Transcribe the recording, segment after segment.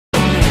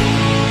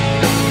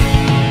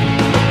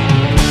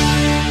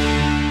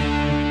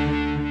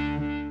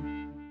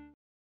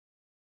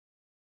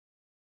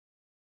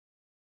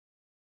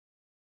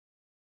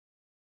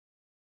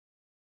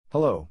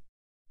Hello.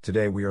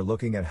 Today we are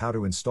looking at how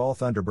to install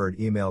Thunderbird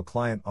email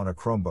client on a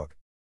Chromebook.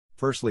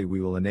 Firstly,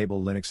 we will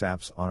enable Linux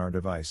apps on our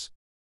device.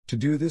 To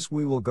do this,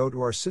 we will go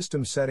to our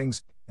system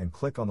settings and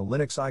click on the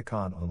Linux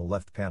icon on the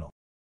left panel.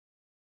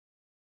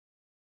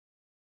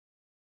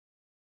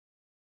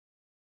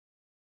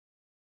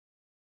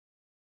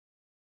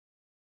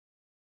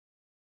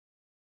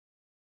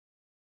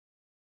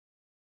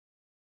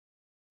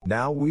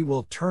 Now we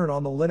will turn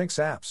on the Linux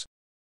apps.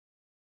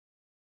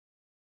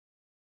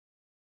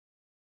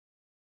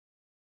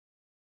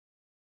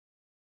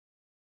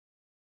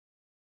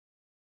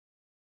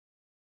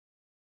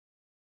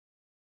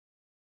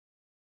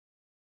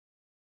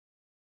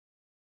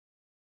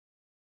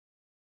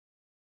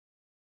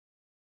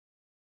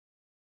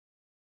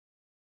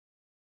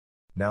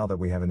 Now that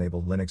we have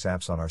enabled Linux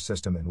apps on our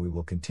system, and we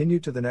will continue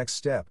to the next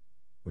step,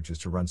 which is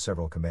to run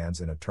several commands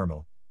in a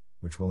terminal,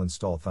 which will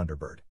install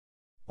Thunderbird.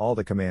 All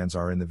the commands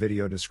are in the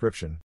video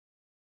description.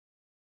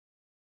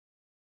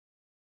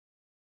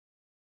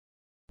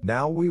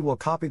 Now we will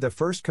copy the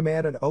first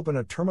command and open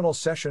a terminal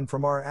session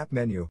from our app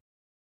menu.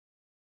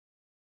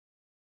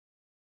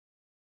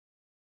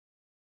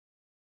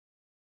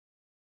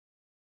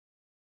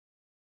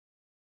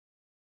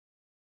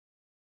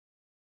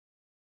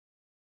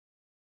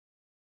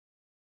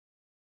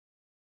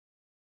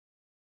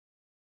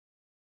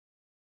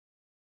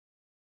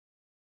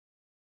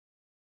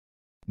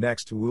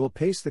 Next, we will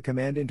paste the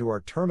command into our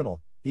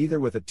terminal,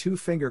 either with a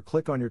two-finger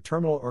click on your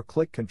terminal or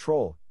click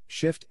Ctrl,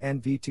 Shift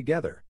and V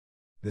together.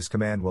 This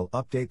command will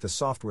update the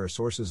software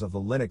sources of the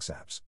Linux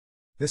apps.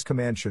 This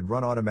command should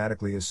run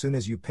automatically as soon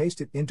as you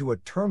paste it into a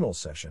terminal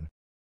session.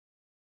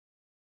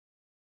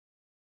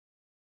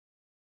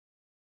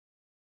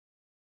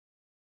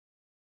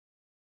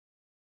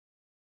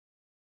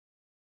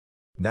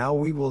 Now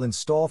we will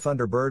install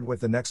Thunderbird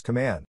with the next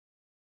command.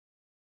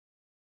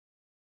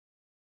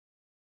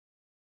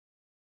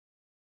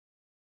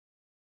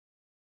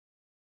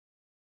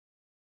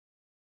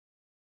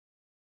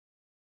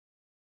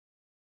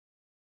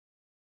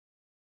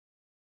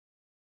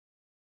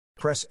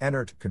 Press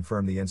Enter to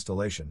confirm the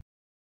installation.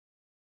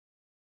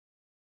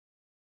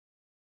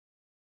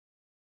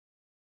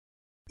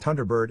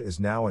 Thunderbird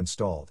is now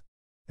installed.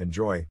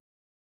 Enjoy!